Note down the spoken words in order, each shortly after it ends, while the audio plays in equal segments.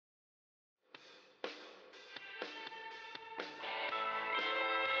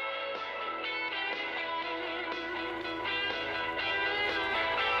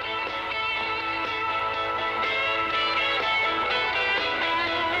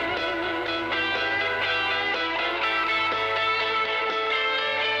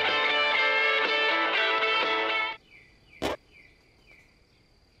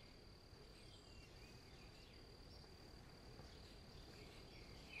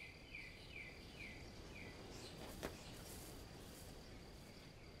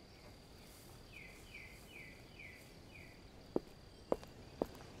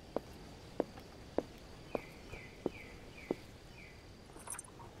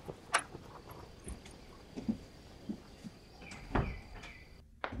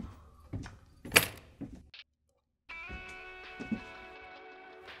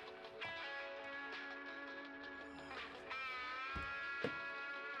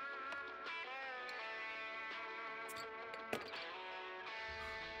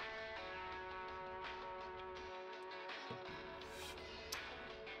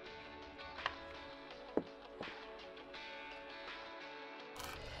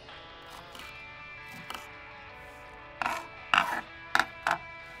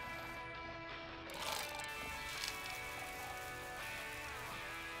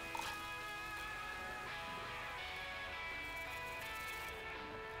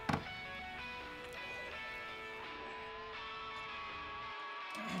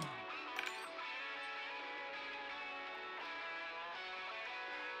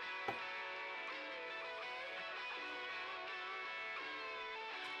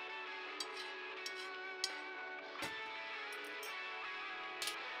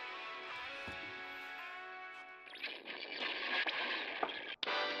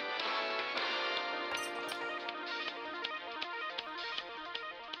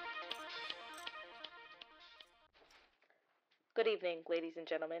Good evening, ladies and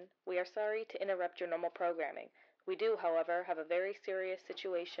gentlemen. We are sorry to interrupt your normal programming. We do, however, have a very serious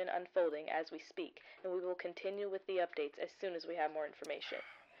situation unfolding as we speak, and we will continue with the updates as soon as we have more information.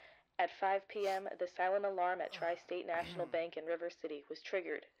 At 5 p.m., the silent alarm at Tri-State National Bank in River City was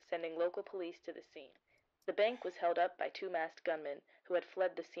triggered, sending local police to the scene. The bank was held up by two masked gunmen who had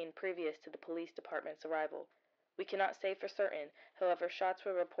fled the scene previous to the police department's arrival. We cannot say for certain, however, shots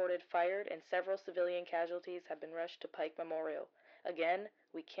were reported fired and several civilian casualties have been rushed to Pike Memorial. Again,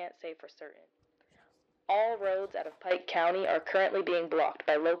 we can't say for certain. All roads out of Pike County are currently being blocked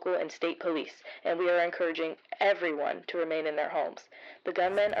by local and state police, and we are encouraging everyone to remain in their homes. The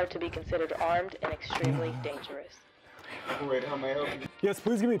gunmen are to be considered armed and extremely dangerous. Wait, how may I help you? Yes,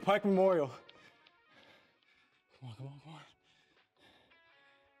 please give me Pike Memorial. Come on, come on, come on.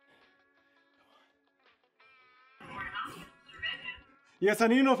 Yes, I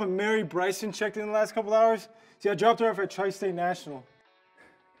need to know if a Mary Bryson checked in the last couple hours. See, I dropped her off at Tri-State National.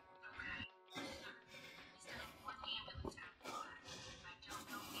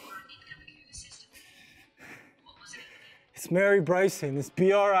 It's Mary Bryson. It's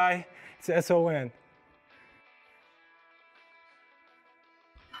B-R-I, it's S-O-N.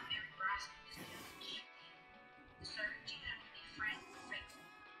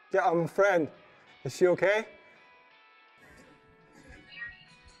 Yeah, I'm a friend. Is she okay?